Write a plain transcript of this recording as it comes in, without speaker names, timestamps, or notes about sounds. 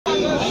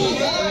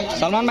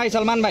सलमान भाई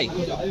सलमान भाई बस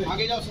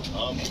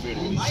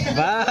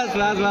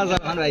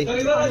सलमान भाई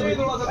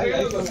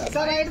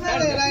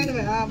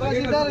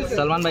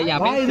सलमान भाई यहाँ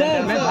पे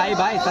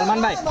भाई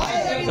सलमान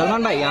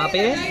भाई यहाँ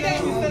पे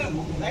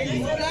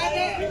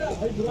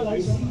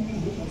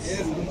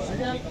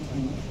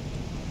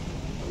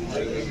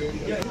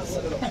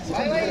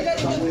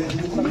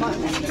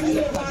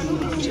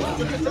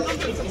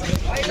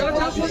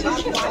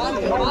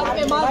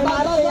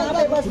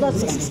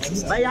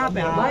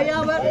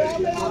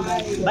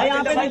भाई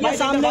यहाँ पे देखिए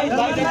सामने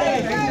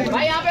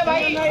भाई यहाँ पे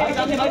भाई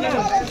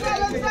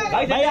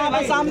यहाँ पे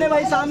सामने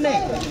भाई सामने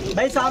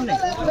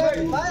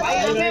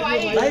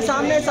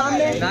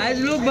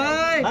लुक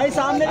भाई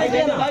सामने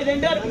देखिए ना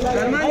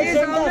सलमान जी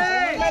सामने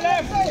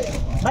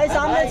भाई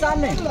सामने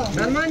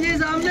सलमान जी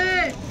सामने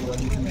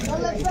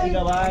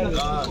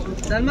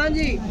सलमान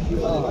जी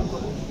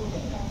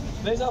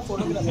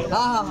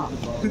हाँ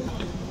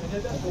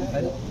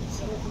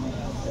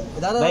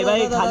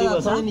भाई खाली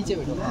बस नीचे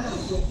बैठो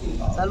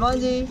सलमान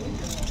जी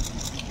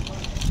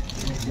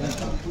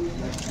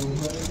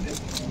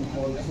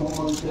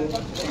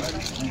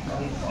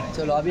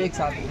चलो अभी एक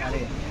साथ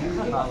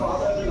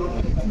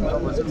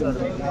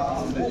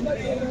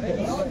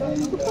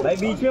भाई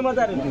बीच में मत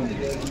आ रहे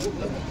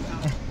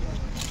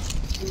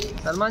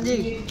सलमान जी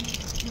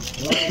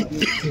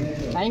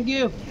thank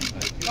you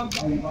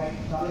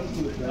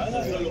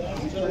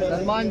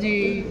Salman ji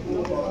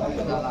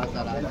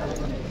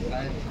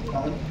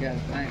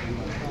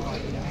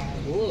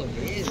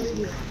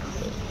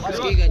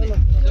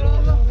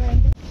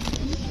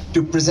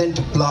to present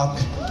a plaque,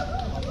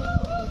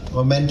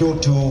 memento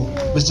to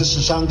Mr.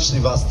 Shashank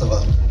Srivastava.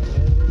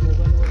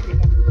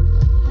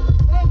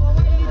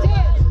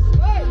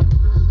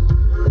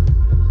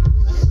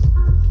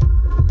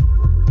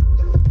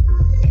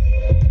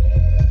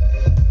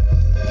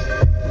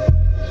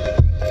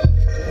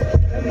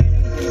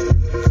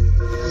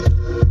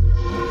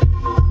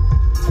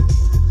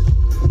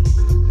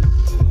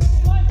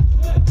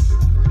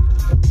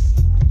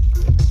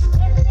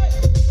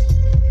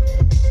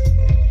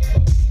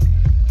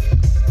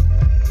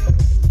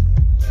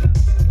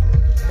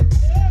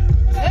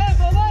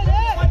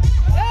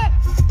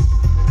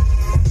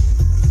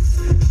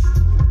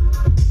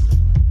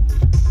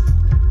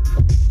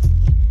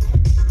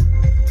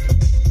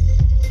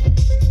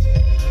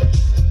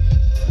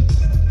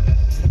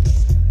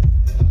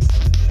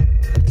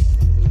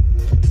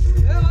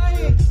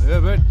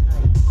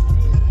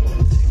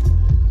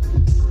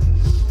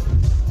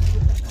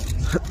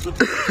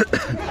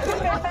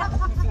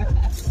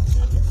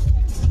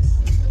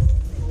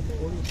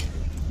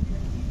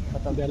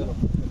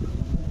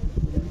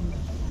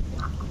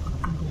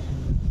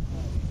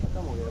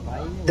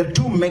 There are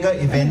two mega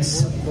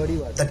events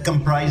that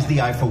comprise the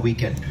IIFA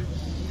weekend.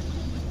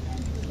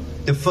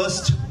 The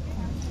first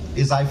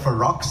is IIFA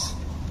Rocks,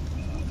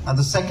 and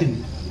the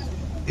second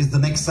is the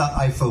Nexa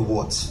IIFA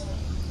Awards.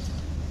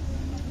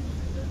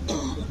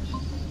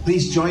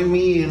 Please join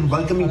me in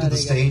welcoming to the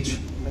stage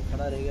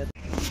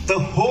the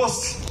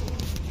host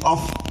of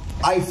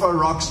IIFA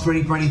Rocks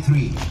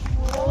 2023.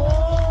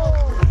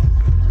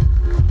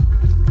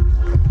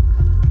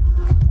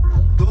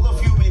 Those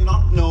of you may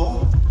not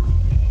know,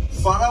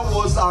 Farah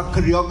was our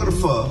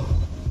choreographer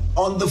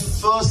on the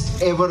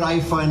first ever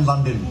IIFA in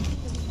London.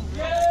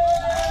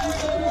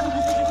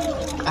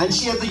 And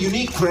she has the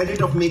unique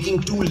credit of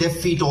making two left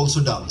feet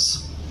also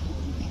dance.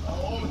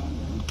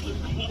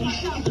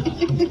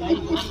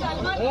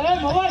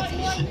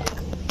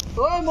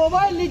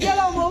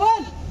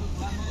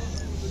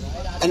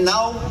 And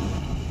now,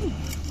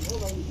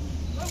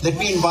 let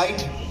me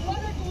invite,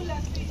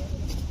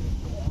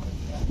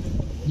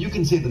 you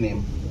can say the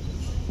name,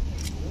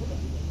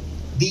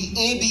 the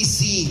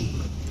ABC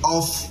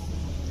of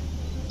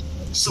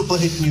super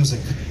hit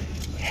music.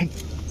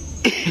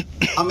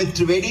 Amit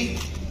Trivedi,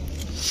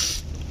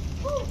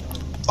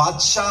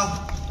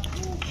 Baadshah,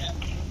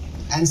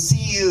 and C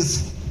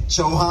is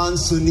Chauhan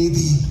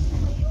Sunidhi.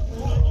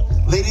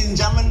 Ladies and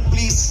gentlemen,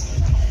 please,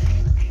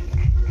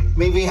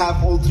 may we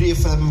have all three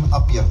of them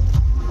up here.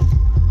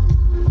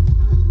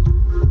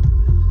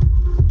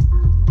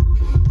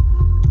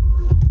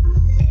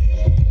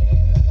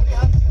 Put your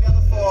hands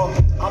together for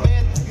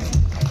Amit,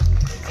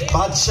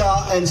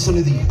 Baadshah and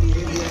Sunidhi.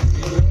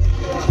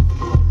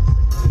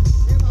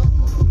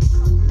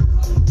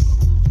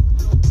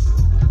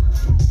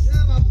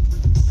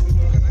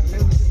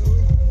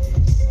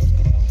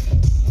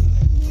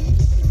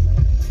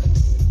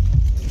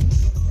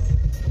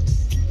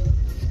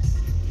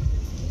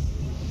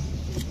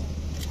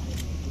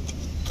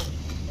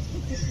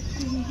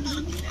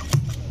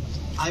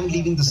 I'm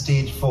leaving the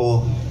stage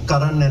for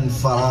Karan and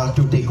Farah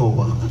to take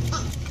over.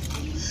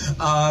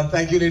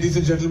 Thank you, ladies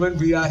and gentlemen.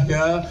 We are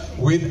here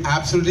with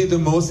absolutely the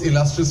most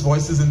illustrious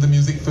voices in the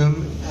music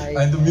film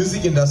and the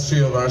music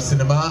industry of our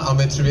cinema,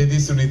 Amit Trivedi,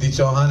 Sunidhi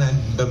Chauhan, and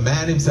the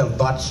man himself,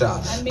 Baadshah.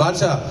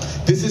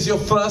 Baadshah, this is your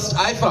first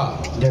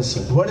IIFA. Yes,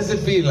 sir. What does it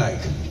feel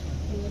like?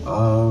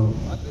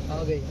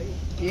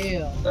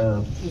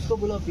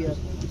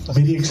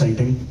 Very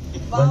exciting.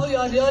 Wow,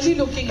 you're really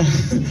looking at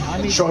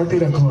it. Short ही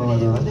रखूँगा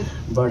मैं,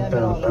 but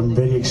I'm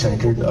very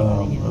excited.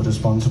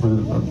 Responsible,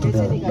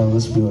 थोड़ा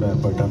nervous भी हो रहा है,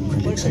 but I'm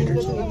really excited.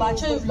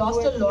 Baadshah, you've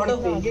lost a lot of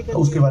weight.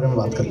 उसके बारे में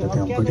बात कर लेते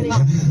हैं, हमको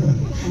टेंशन।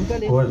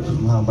 और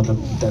हाँ, मतलब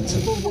that's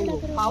it.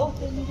 How?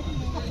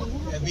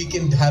 We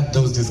can have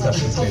those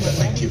discussions later.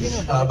 Thank you.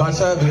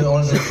 Baadshah, we're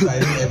all very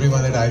excited,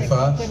 everyone at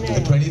IIFA.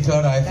 The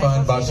 23rd IIFA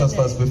and Baadshah's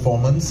first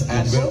performance,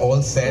 and we're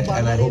all set,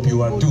 and I hope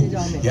you are too.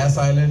 Yes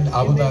Island,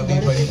 Abu Dhabi,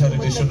 23rd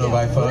edition of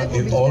IIFA,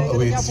 it all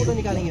awaits you.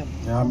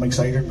 Yeah, I'm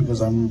excited because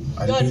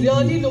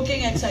You're really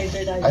looking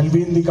excited. I'll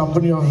be in the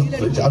company of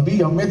अभी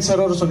Amit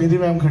sir और Sunidhi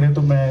ma'am खड़े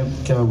तो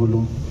मैं क्या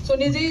बोलूँ?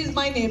 Sunidhi is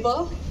my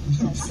neighbor.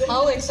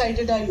 How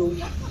excited are you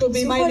to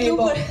be my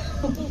neighbor?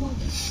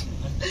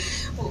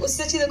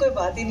 उससे अच्छी तो कोई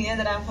बात ही नहीं है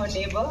that I'm her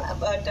neighbor,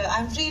 but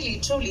I'm really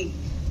truly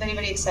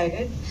very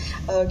excited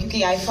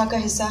क्योंकि IIFA का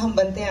हिस्सा हम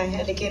बनते आए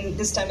हैं, लेकिन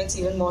this time it's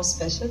even more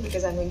special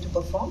because I'm going to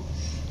perform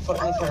for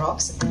IIFA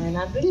Rocks and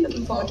I'm really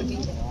looking forward to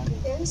being here.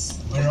 Yes.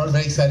 We're all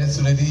very excited,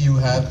 Sunidhi. You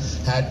have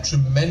had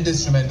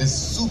tremendous,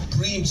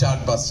 supreme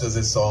chart busters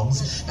as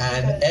songs,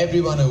 and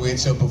everyone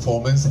awaits your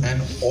performance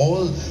and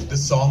all the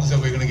songs that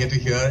we're going to get to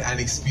hear and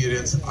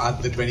experience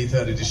at the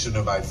 23rd edition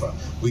of IIFA.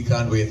 We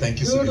can't wait. Thank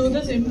you, Sunidhi. Do you do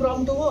this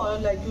impromptu or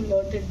like you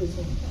learned it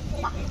before?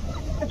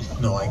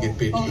 No, I get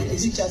paid to do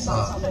this.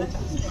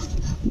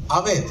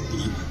 Amit.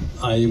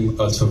 I am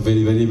also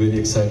very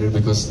excited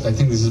because I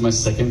think this is my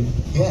second.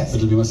 Yes.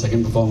 It will be my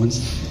second performance.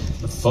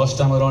 The first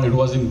time around it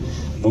was in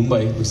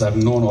Mumbai because I've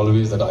known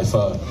always that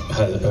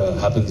IIFA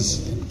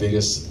happens in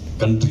various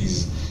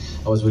countries.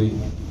 I was very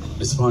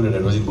disappointed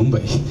it was in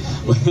Mumbai,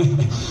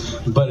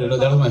 but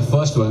that was my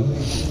first one,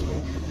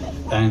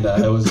 and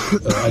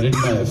I did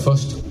my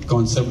first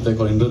concept there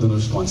called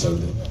Indradhanush concept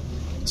there.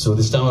 So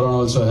this time around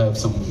also I have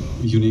some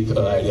unique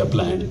idea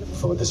planned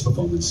for this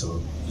performance.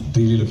 So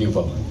really looking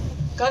forward.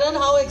 Karan,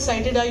 how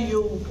excited are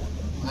you?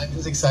 I'm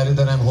just excited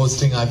that I'm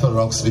hosting IIFA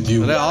Rocks with you.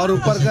 You've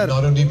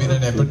not only been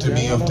an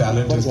epitome of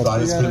talent as far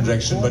as film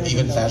direction, but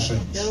even fashion.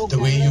 The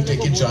way you've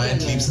taken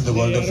giant leaps in the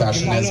world of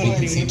fashion, as we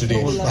can see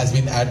today, has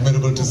been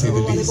admirable to say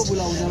the least.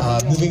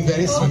 Moving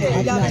very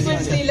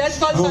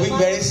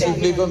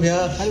swiftly from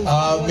here,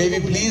 maybe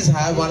please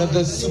have one of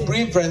the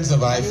supreme friends of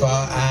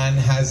IIFA and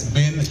has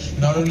been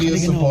not only a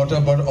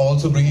supporter but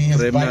also bringing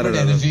his vibrant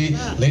energy.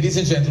 Ladies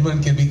and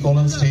gentlemen, can we call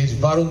on stage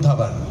Varun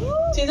Dhawan?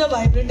 See the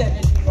vibrant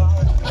energy. Wow.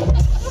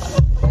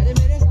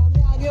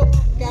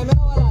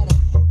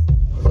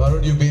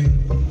 Varun, you've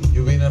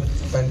been a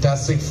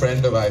fantastic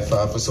friend of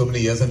IIFA for so many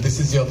years, and this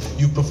is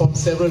you've performed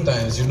several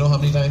times. You know how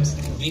many times?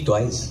 Only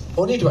twice.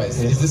 Only twice.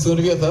 Yeah. Is this going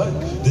to be a third?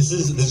 This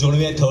is going to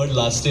be a third.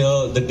 Last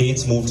year the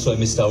dates moved, so I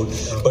missed out.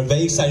 But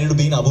very excited to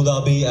be in Abu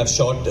Dhabi. I've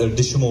shot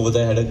Dishum over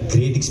there. Had a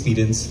great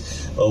experience.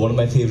 One of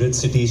my favorite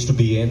cities to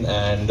be in.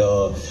 And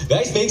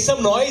guys, make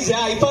some noise!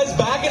 Yeah, IIFA is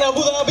back in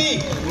Abu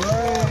Dhabi.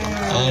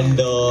 And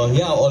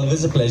yeah,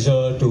 always a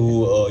pleasure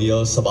to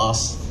hear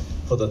Sabas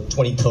for the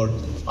 23rd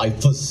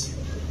IIFAs.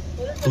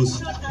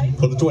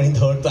 For the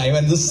 23rd time,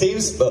 and the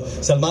same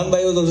Salman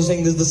bhai was also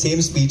saying this is the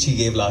same speech he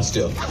gave last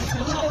year.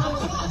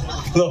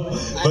 No,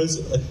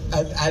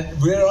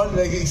 and we're all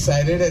very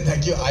excited, and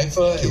thank you.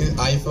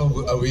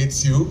 IIFA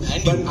awaits you.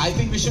 But I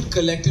think we should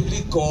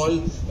collectively call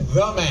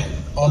the man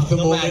of the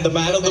moment, the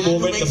man of the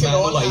moment, makes the man it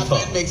all of happen,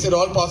 IIFA, makes it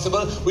all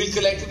possible. We'll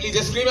collectively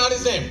just scream out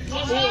his name.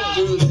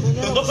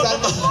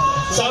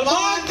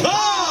 Salman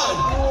Khan.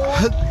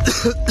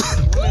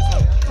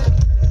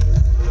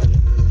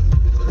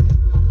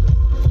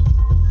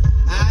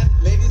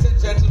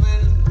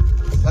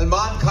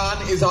 Salman Khan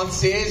is on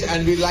stage,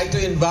 and we'd like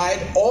to invite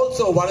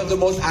also one of the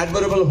most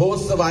admirable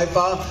hosts of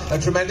IIFA, a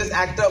tremendous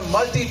actor,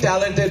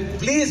 multi-talented.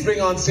 Please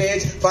bring on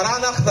stage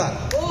Farhan Akhtar.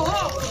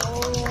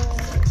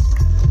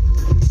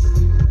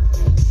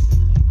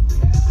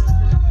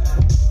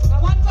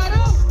 Come on,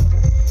 Farhan.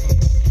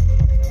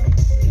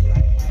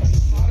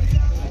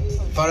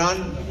 Farhan,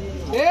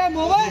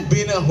 you've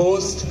been a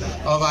host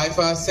of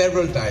IIFA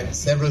several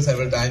times,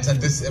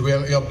 and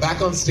you're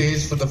back on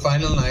stage for the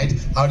final night.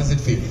 How does it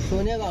feel?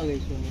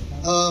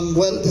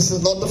 Well, this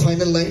is not the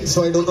final night,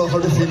 so I don't know how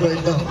to feel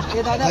right now.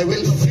 I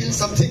will feel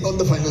something on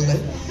the final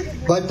night.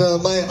 But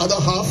my other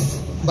half,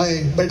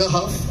 my better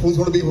half, who's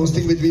going to be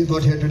hosting with me, is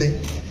not here today.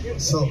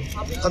 So,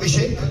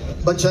 Abhishek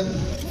Bachchan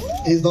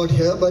is not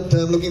here, but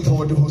I'm looking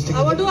forward to hosting.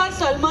 I want to ask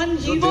Salman,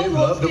 he was they've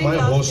loved my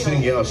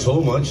hosting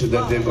so much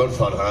that they've got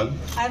Farhan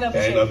and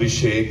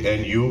Abhishek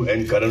and you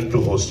and Karan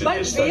to host it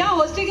this time. But we are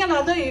hosting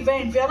another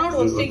event. We are not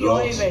hosting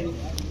your event.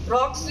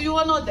 Rocks, you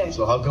are not there.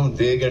 So how come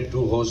they get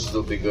to host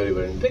the bigger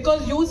event?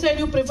 Because you said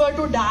you prefer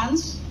to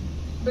dance.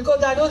 Because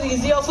that was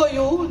easier for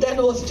you than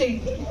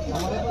hosting.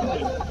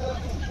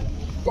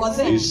 Was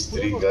it? These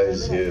three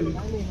guys here.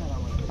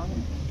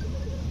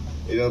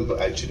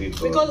 Actually,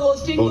 because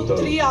hosting took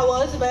 3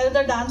 hours, where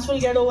the dance will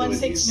get over in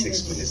 6 minutes.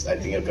 6 minutes. I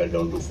think I've cut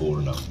down to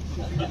 4 now.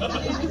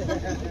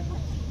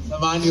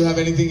 Salman, you have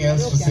anything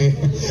else to say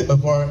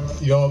for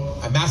your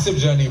massive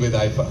journey with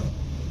IIFA?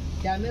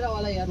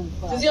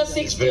 This is your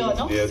sixth year,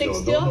 no? Yeah,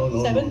 Sixth no, year? no,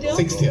 no, Seventh year?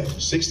 Sixth year.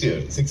 Sixth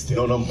year. Sixth year.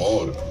 No, no,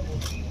 more,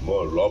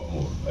 a lot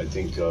more. I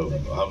think,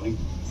 how many?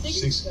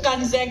 Six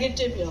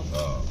consecutive year.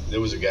 There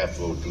was a gap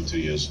for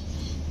 2-3 years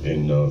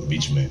in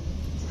Beach Mein.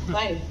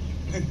 Why?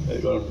 I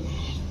got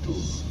too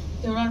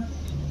You're not...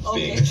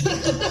 Okay.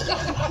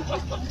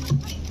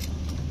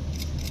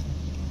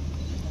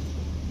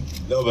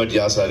 No, but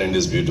Yas Island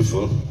is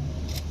beautiful.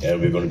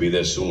 And we're going to be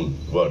there soon.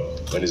 What?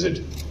 When is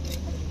it?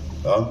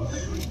 Huh?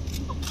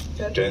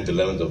 10th,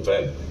 11th of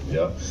Feb.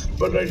 Yeah.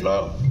 But right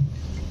now,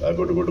 I've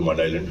got to go to Mud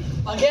Island.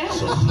 Again?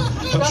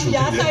 From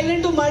Yas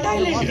Island to Mud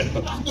Island?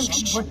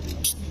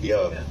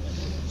 Yeah.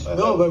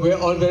 No, but we're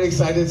all very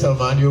excited,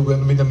 Salman. You're going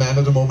to be the man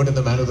of the moment and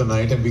the man of the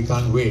night, and we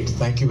can't wait.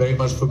 Thank you very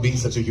much for being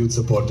such a huge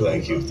supporter.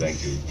 Thank you.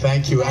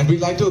 Thank you. And we'd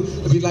like to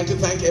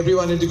thank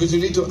everyone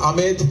individually, to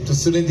Amit, to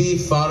Sunidhi,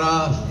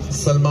 Farah,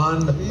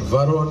 Salman,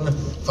 Varun,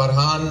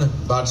 Farhan,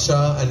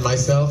 Baadshah, and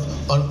myself.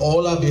 On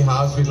all our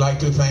behalves, we'd like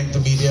to thank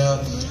the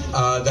media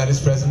that is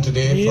present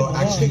today for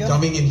actually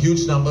coming in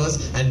huge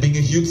numbers and being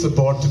a huge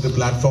support to the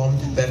platform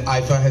that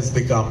IIFA has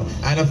become.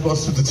 And of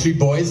course to the three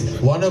boys,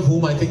 one of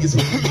whom I think is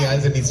winking the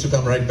eyes and needs to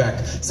come right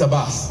back.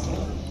 Sabas.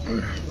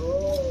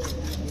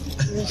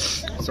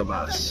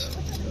 Sabas.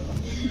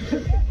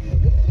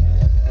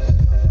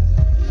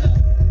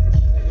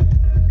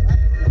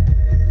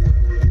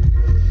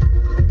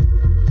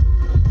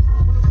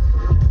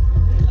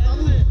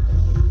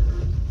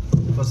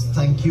 First,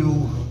 thank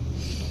you.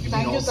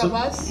 Thank you,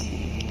 Sabas.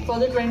 For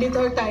the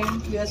 23rd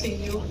time we are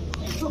seeing you.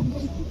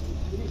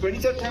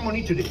 23rd time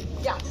only today?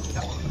 Yeah.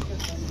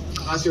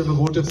 Ask you have a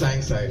vote of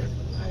thanks, side.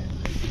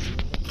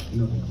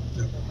 No.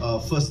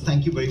 First,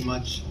 thank you very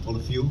much, all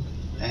of you.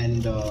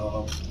 And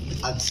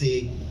I'd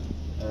say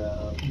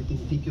you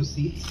can take your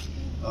seats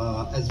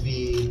as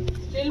we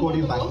call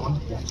you back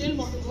on. Yeah. Still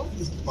more to go?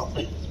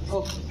 Perfect.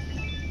 Okay.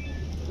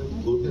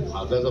 The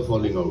others are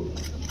falling out.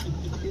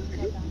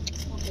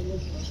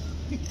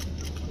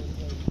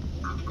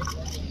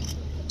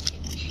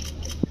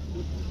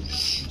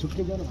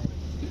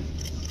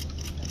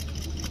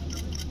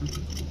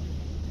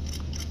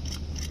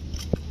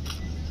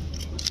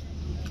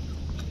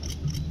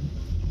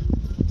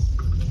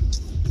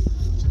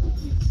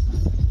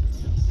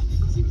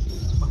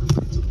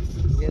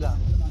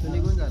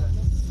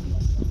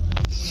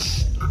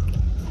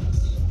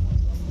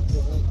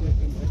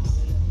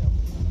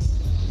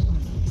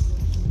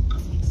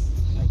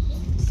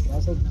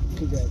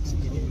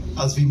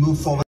 As we move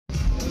forward.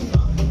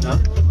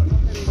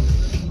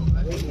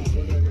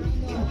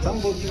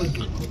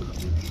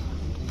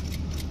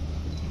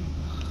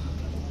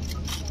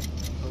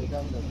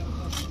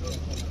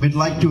 We'd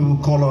like to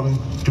call on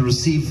to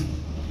receive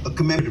a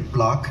commemorative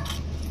plaque.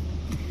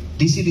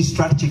 DCD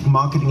Strategic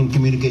Marketing and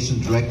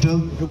Communications Director,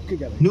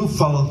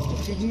 Nufal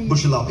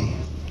Bushalabi.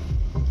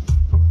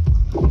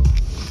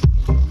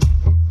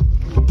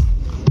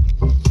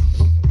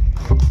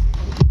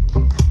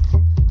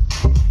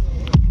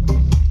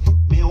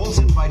 May I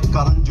also invite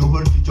Karan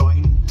Johar to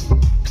join.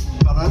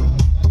 Karan,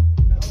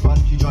 why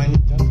don't you join?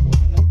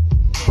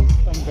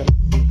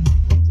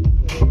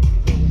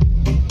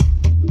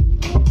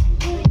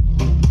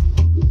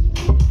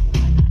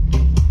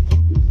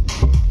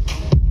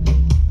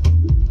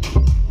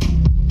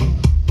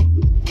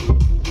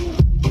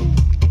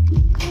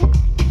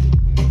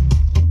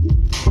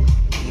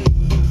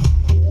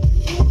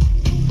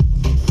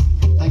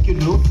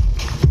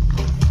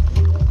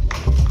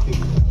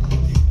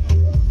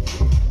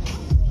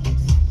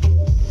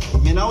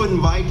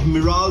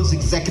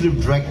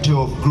 Executive Director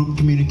of Group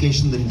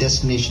Communications and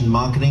Destination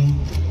Marketing,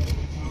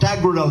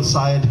 Tagwood Al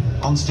Syed,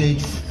 on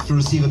stage to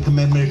receive a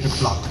commemorative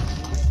plaque.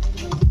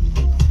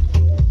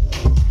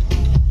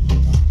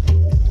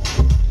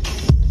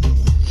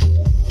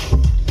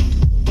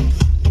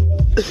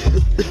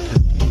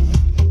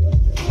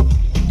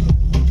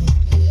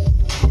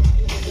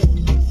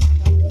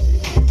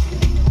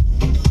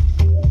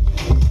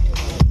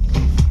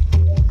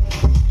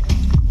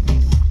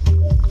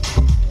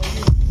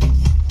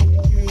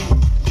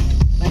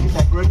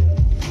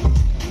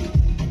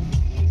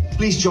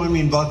 Please join me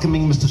in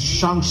welcoming Mr.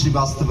 Shashank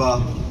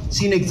Srivastava,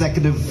 Senior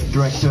Executive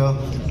Director,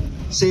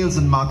 Sales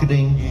and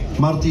Marketing,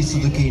 Maruti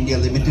Suzuki India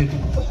Limited,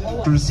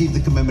 to receive the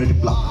commemorative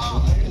plaque.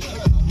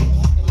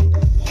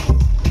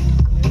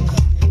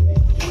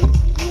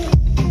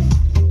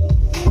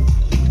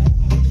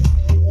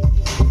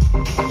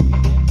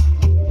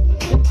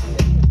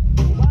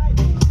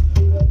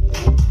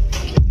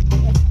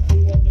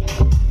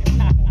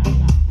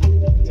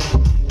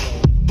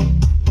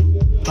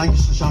 Thank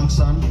you, Shashank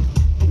san.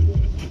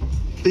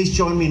 Please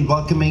join me in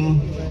welcoming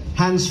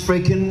Hans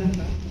Freken,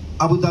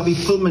 Abu Dhabi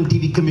Film and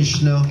TV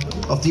Commissioner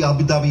of the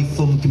Abu Dhabi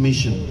Film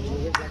Commission.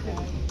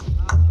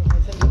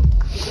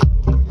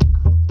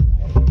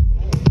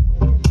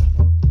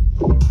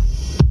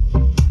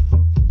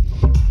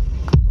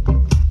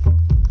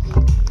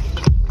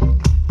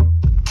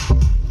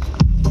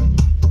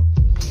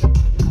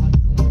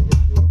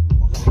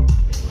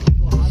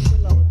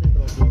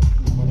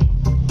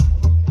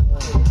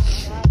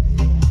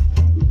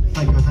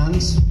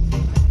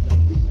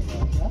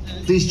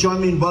 Please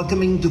join me in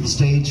welcoming to the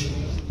stage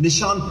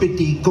Nishant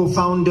Pitti,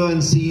 co-founder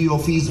and CEO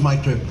of Ease My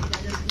Trip.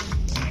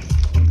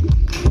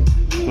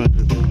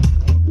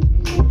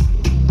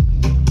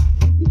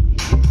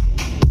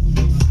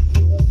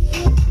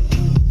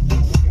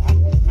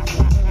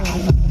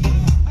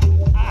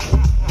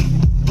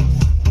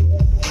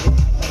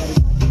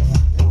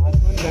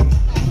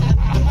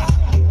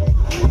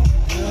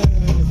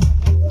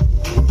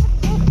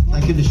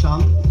 Thank you,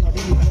 Nishant.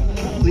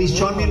 Please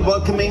join me in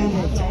welcoming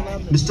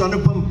Mr.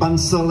 Anupam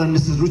Bansal and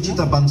Mrs.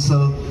 Ruchita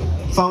Bansal,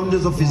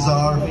 founders of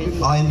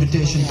Izar, our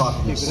invitation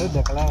partners.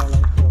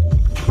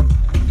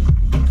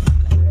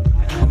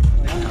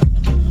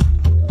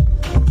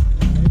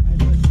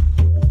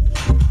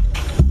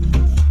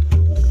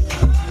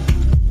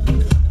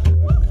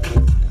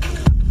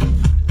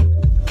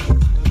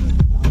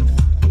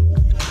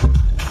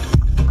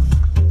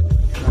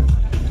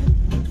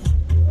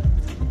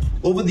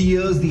 Over the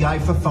years, the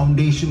IIFA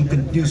Foundation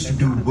continues to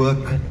do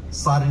work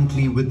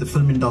silently with the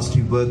film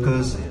industry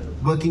workers,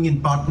 working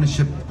in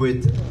partnership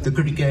with the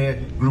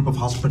Criticare group of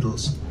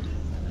hospitals.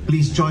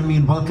 Please join me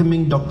in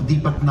welcoming Dr.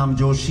 Deepak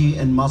Namjoshi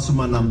and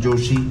Masuma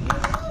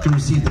Namjoshi to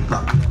receive the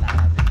plaque.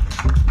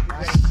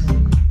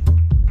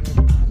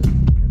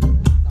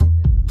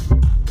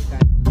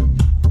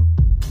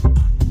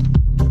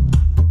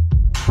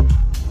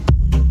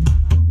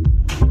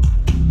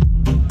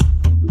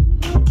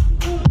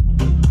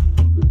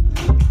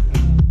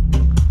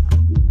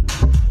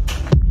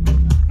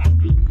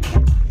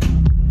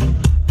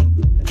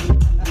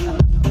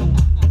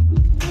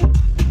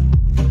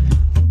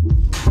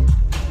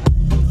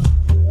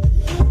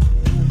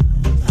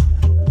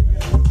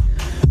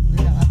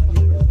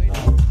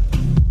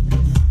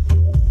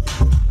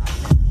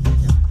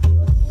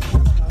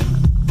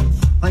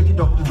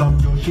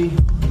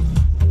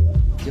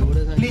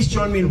 Please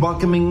join me in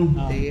welcoming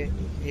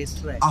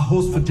our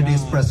host for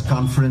today's press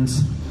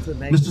conference,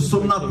 Mr.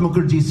 Somnath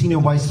Mukherjee, Senior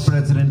Vice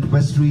President,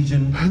 West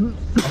Region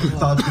of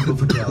Taj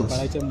Group of Hotels.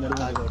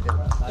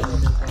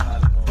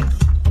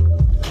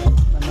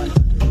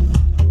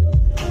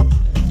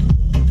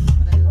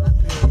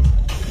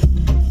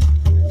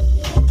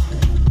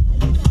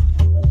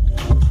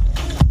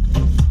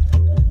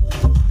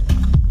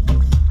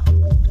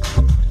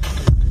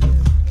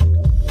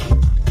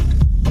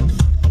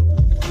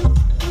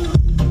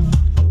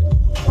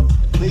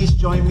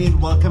 Join me in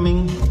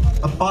welcoming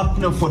a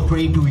partner for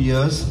 22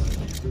 years,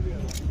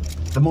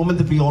 the moment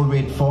that we all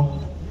wait for,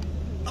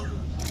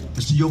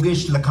 Mr.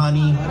 Yogesh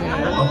Lakhani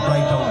of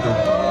Bright Outdoor.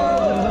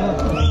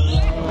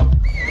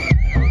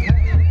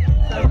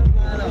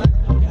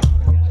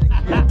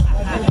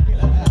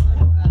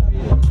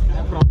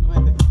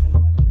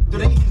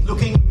 Today he's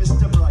looking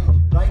Mr. Bright,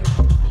 right?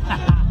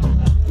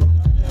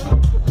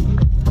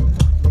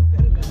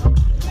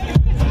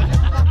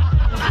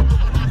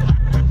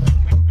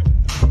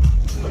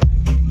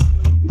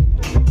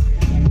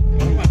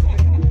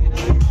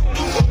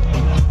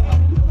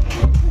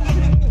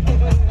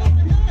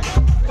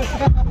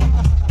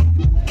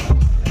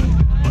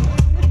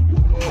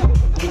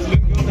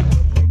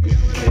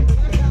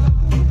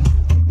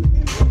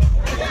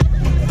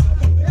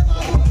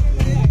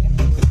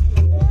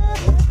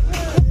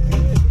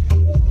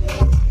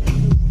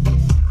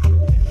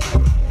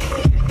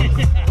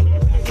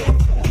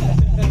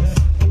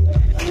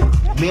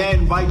 May I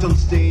invite on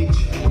stage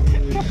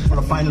for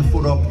a final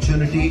photo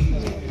opportunity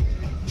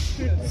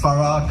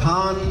Farah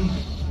Khan,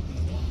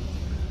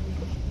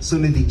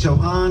 Sunidhi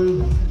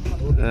Chauhan,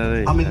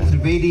 Amit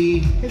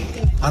Trivedi,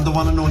 and the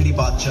one and only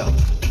Baadshah.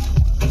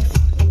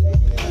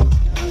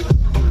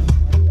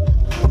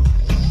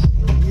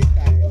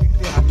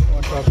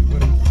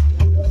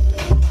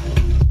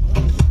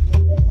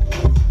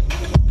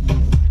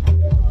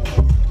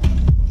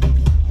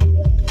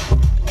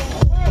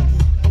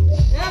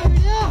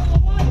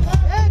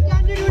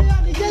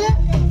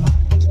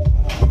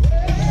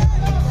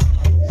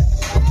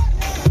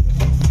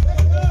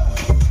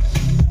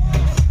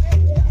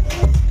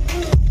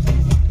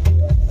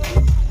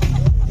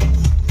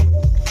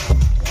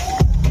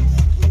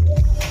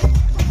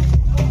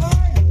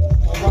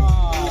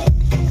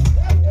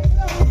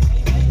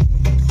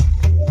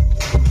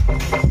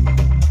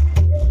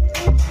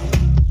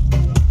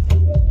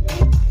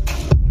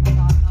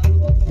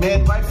 May I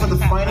invite for the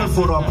final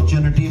photo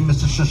opportunity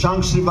Mr.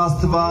 Shashank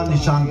Srivastava,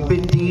 Nishant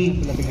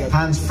Pitti,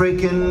 Hans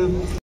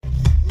Fraken.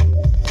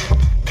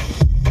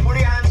 Put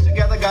your hands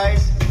together,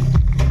 guys.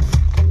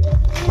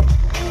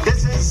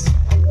 This is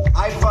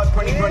IIFA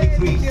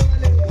 2023.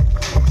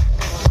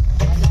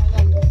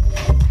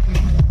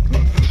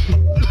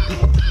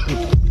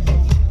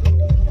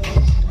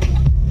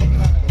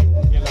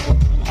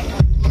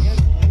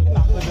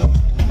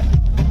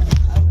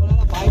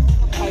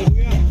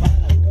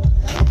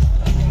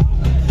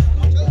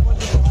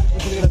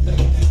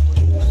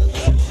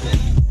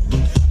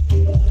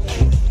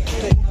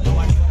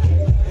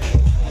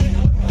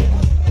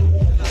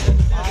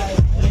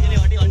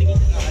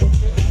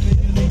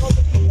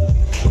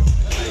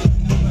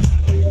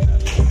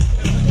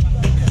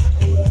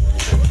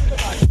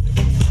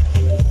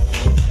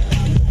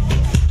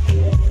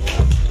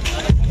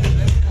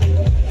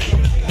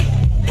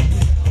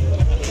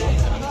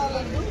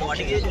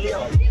 Press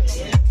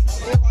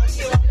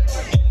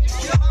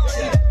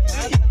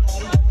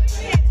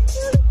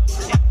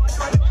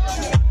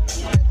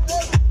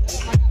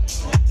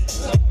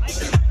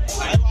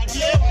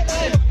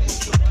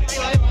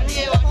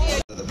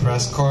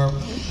Corp.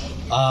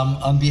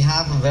 On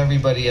behalf of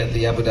everybody at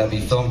the Abu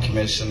Dhabi Film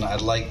Commission,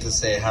 I'd like to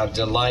say how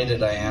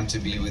delighted I am to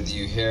be with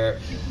you here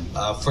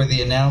for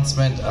the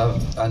announcement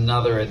of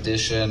another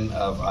edition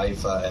of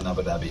IIFA in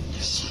Abu Dhabi.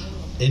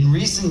 In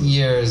recent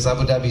years,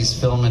 Abu Dhabi's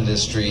film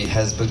industry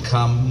has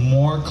become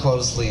more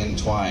closely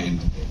entwined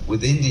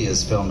with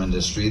India's film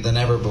industry than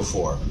ever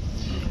before.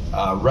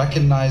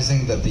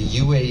 Recognizing that the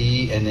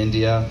UAE and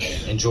India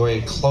enjoy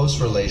a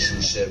close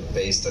relationship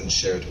based on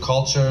shared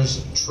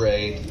cultures,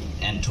 trade,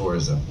 and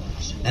tourism.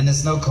 And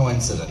it's no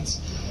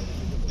coincidence.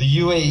 The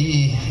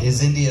UAE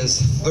is India's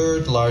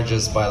third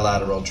largest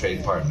bilateral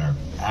trade partner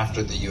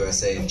after the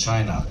USA and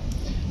China.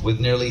 With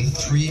nearly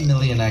 3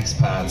 million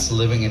expats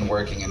living and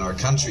working in our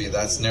country,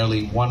 that's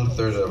nearly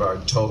 1/3 of our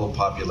total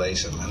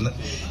population. And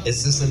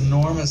it's this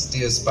enormous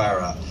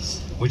diaspora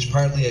which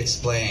partly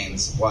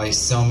explains why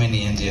so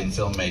many Indian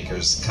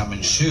filmmakers come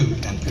and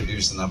shoot and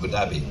produce in Abu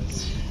Dhabi.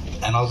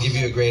 And I'll give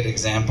you a great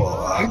example.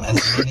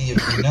 As many of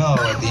you know,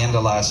 at the end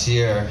of last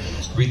year,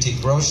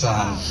 Hrithik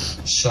Roshan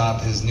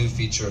shot his new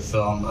feature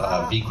film,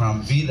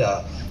 Vikram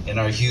Vida, in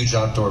our huge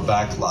outdoor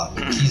backlot,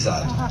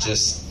 Kizad,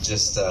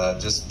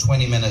 just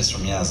 20 minutes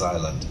from Yas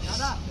Island.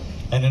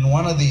 And in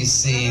one of these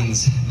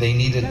scenes, they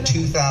needed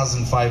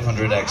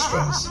 2,500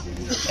 extras.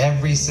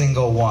 Every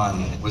single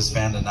one was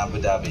found in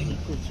Abu Dhabi,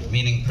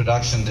 meaning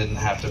production didn't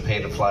have to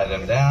pay to fly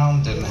them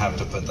down, didn't have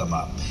to put them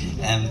up.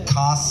 And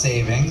cost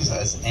savings,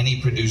 as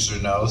any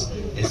producer knows,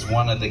 is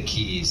one of the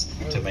keys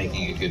to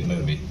making a good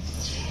movie.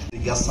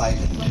 Yas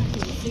Island.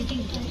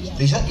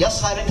 The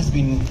Yas Island has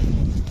been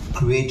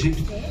created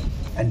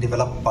and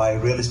developed by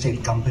real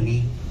estate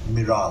company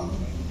Miral,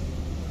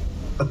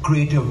 a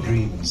creator of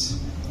dreams.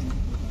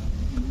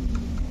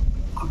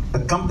 A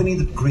company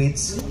that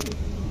creates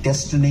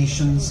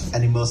destinations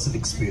and immersive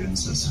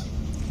experiences.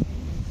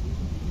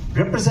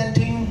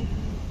 Representing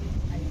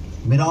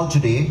Miral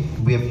today,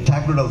 we have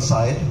Tagrud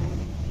Al-Sayed,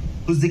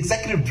 who's the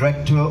Executive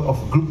Director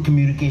of Group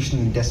Communication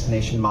and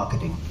Destination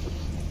Marketing.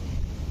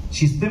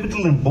 She's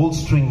pivotal in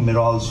bolstering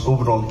Miral's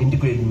overall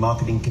integrated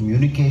marketing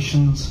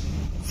communications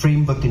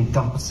framework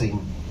encompassing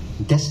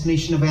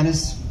destination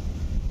awareness,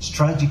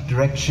 strategic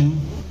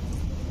direction,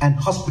 and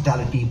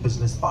hospitality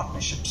business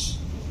partnerships.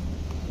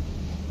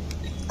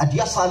 At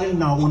Yas Island,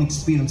 in our own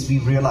experience,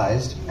 we've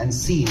realized and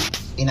seen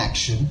in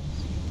action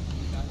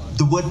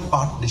the word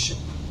partnership.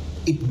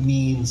 It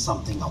means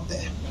something out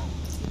there.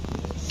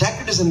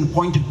 Tagrud is an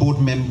appointed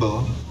board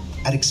member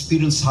at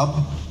Experience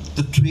Hub,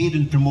 the trade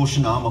and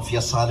promotion arm of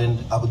Yas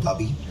Island, Abu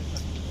Dhabi,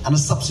 and a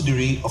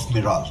subsidiary of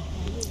Miral.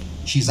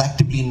 She's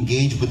actively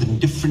engaged within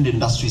different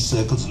industry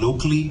circles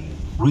locally,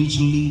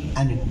 regionally,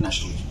 and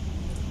internationally.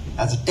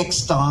 As a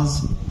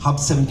Techstars Hub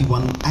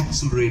 71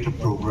 Accelerator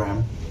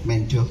Program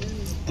mentor,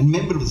 and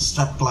member of the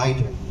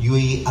Strathclyde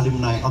UAE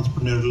Alumni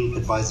Entrepreneurial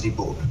Advisory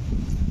Board,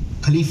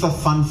 Khalifa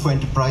Fund for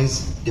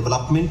Enterprise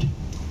Development,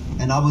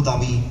 and Abu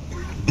Dhabi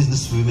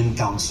Business Women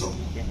Council,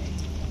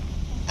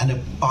 and a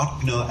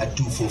partner at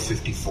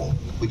 2454,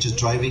 which is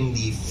driving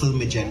the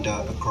film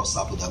agenda across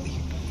Abu Dhabi.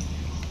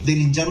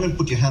 Ladies and gentlemen,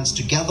 put your hands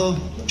together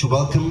to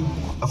welcome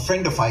a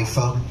friend of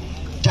IIFA,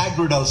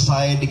 Tagrud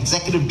Al-Sayed,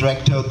 Executive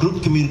Director,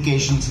 Group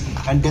Communications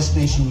and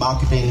Destination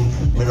Marketing,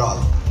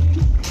 Miral.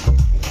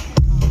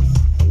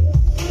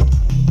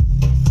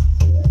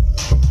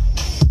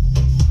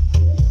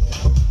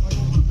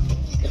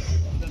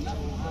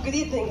 Good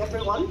evening,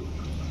 everyone.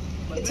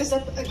 It is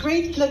a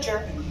great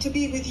pleasure to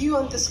be with you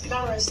on this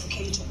glamorous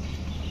occasion.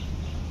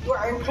 We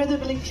are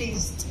incredibly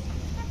pleased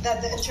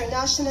that the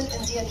International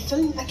Indian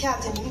Film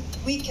Academy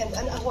Weekend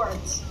and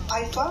Awards,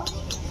 IIFA,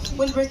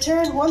 will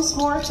return once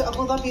more to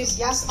Abu Dhabi's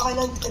Yas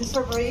Island in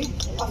February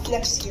of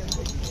next year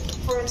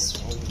for its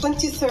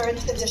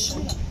 23rd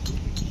edition,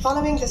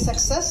 following the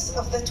success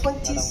of the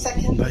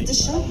 22nd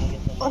edition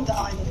on the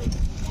island.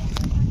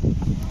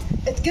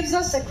 It gives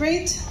us a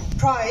great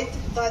pride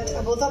that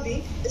Abu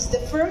Dhabi is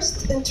the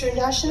first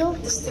international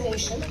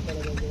destination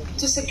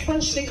to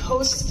sequentially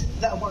host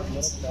the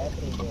awards.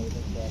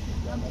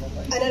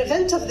 An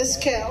event of this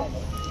scale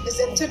is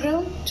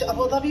integral to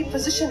Abu Dhabi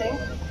positioning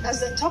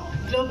as a top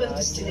global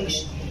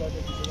destination,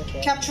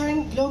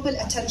 capturing global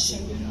attention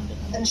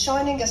and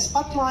shining a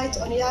spotlight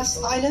on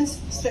Yas Island's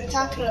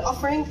spectacular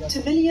offering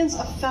to millions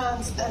of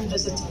fans and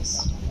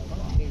visitors.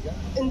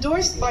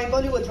 Endorsed by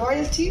Bollywood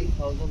royalty,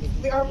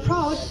 we are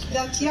proud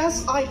that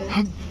Yas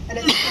Island and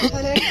its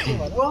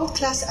compelling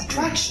world-class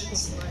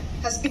attractions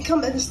has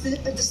become a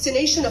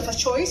destination of a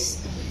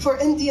choice for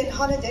Indian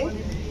holiday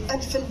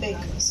and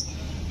filmmakers.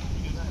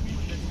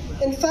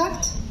 In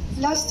fact,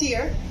 last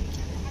year,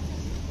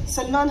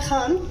 Salman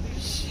Khan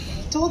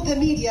told the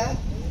media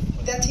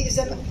that he is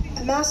a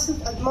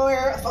massive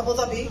admirer of Abu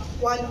Dhabi,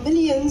 while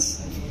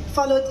millions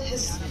followed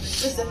his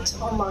visit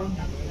online.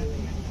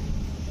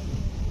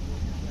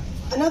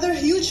 Another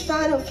huge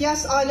fan of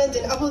Yas Island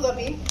in Abu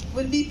Dhabi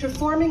will be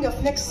performing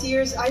of next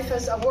year's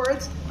IIFA's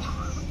awards,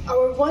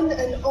 our one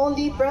and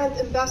only brand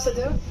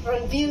ambassador,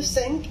 Ranveer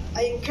Singh.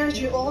 I encourage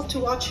you all to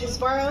watch his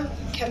viral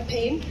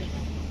campaign,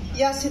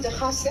 Yasid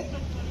Khase.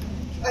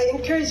 I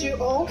encourage you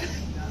all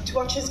to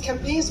watch his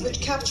campaigns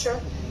which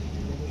capture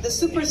the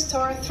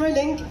superstar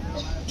thrilling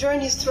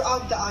journeys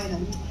throughout the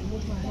island,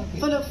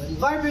 full of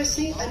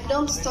vibrancy and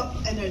non-stop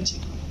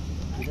energy.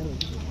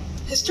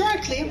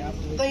 Historically,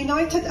 the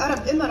United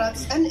Arab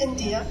Emirates and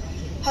India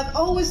have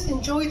always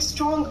enjoyed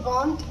strong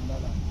bond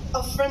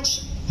of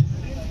friendship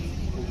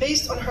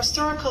based on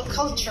historical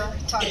culture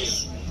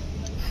ties.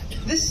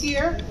 This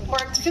year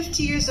marked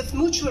 50 years of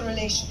mutual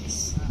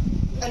relations,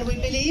 and we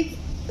believe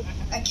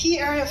a key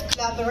area of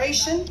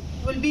collaboration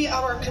will be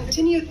our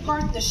continued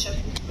partnership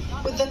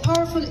with the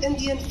powerful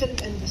Indian film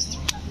industry.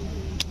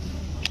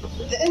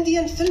 The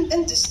Indian film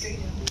industry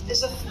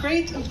is of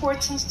great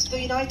importance to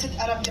the United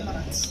Arab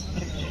Emirates,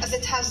 as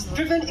it has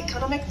driven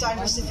economic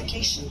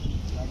diversification,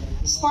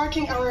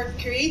 sparking our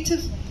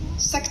creative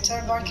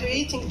sector by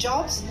creating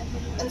jobs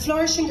and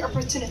flourishing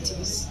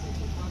opportunities.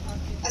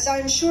 As I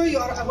am sure you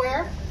are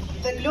aware,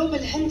 the global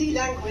Hindi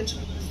language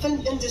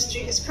film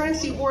industry is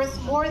currently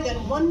worth more than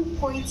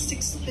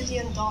 $1.6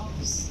 billion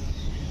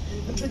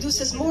and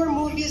produces more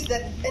movies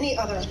than any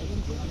other.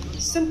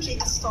 Simply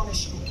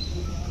astonishing.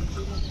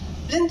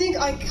 Blending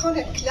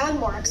iconic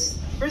landmarks,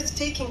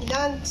 breathtaking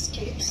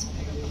landscapes,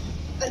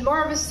 and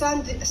marvelous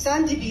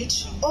sandy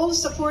beach, all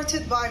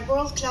supported by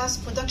world-class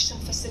production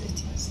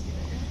facilities.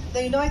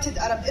 The United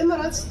Arab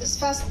Emirates is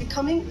fast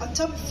becoming a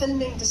top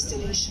filming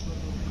destination.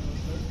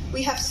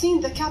 We have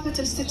seen the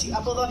capital city,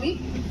 Abu Dhabi,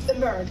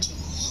 emerge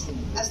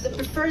as the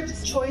preferred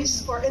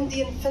choice for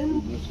Indian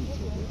film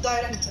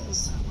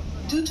directors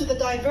due to the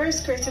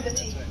diverse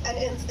creativity and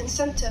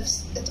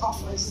incentives it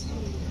offers.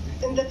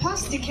 In the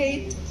past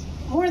decade,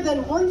 more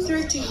than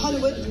 130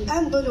 Hollywood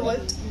and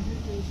Bollywood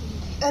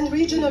and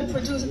regional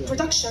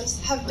productions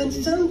have been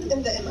filmed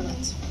in the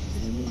Emirates.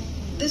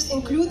 This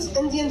includes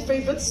Indian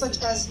favorites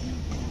such as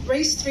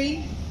Race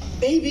 3,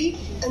 Baby,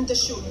 and The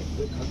Shoe.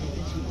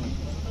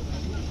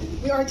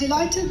 We are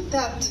delighted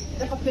that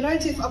the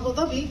popularity of Abu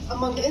Dhabi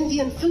among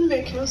Indian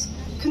filmmakers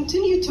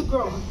continue to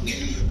grow,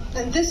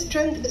 and this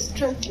trend is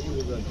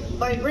strengthened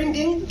by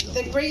bringing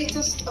the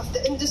greatest of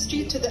the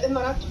industry to the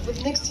Emirates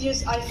with next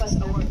year's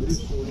IIFA's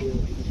awards.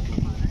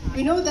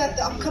 We know that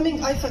the upcoming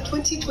IIFA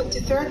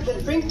 2023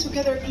 will bring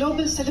together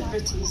global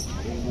celebrities,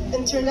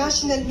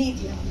 international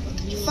media,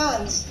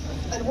 fans,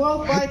 and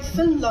worldwide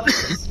film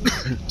lovers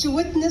to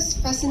witness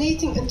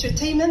fascinating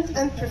entertainment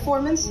and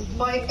performance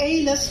by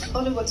A-list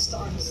Hollywood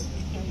stars.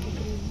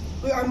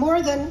 We are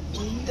more than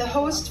the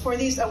host for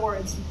these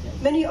awards.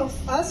 Many of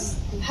us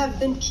have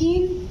been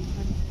keen,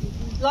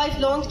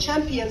 lifelong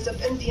champions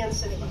of Indian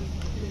cinema.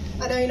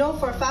 And I know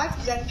for a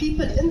fact that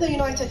people in the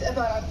United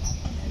Emirates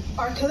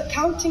are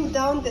counting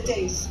down the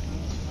days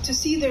to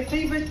see their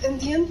favorite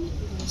Indian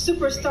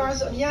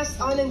superstars on Yas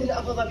Island in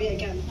Abu Dhabi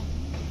again.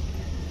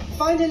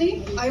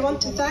 Finally, I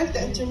want to thank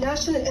the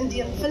International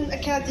Indian Film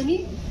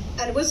Academy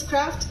and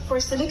Wizcraft for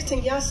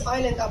selecting Yas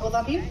Island Abu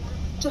Dhabi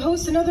to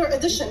host another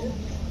edition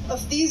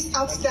of these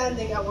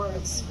outstanding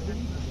awards.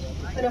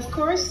 And of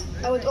course,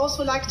 I would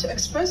also like to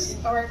express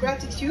our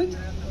gratitude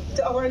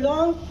to our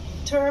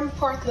long-term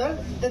partner,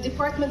 the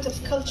Department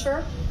of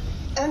Culture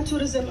and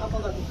Tourism Abu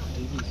Dhabi,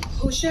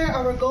 who share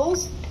our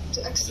goals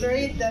to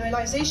accelerate the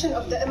realization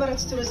of the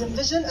Emirates tourism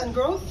vision and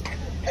growth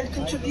and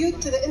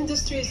contribute to the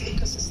industry's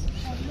ecosystem.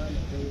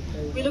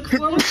 We look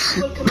forward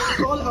to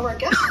welcoming all our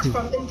guests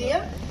from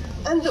India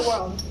and the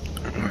world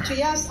to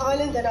Yas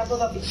Island and Abu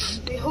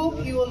Dhabi. We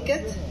hope you will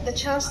get the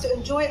chance to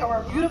enjoy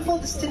our beautiful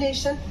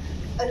destination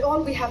and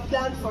all we have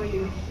planned for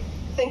you.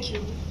 Thank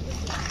you.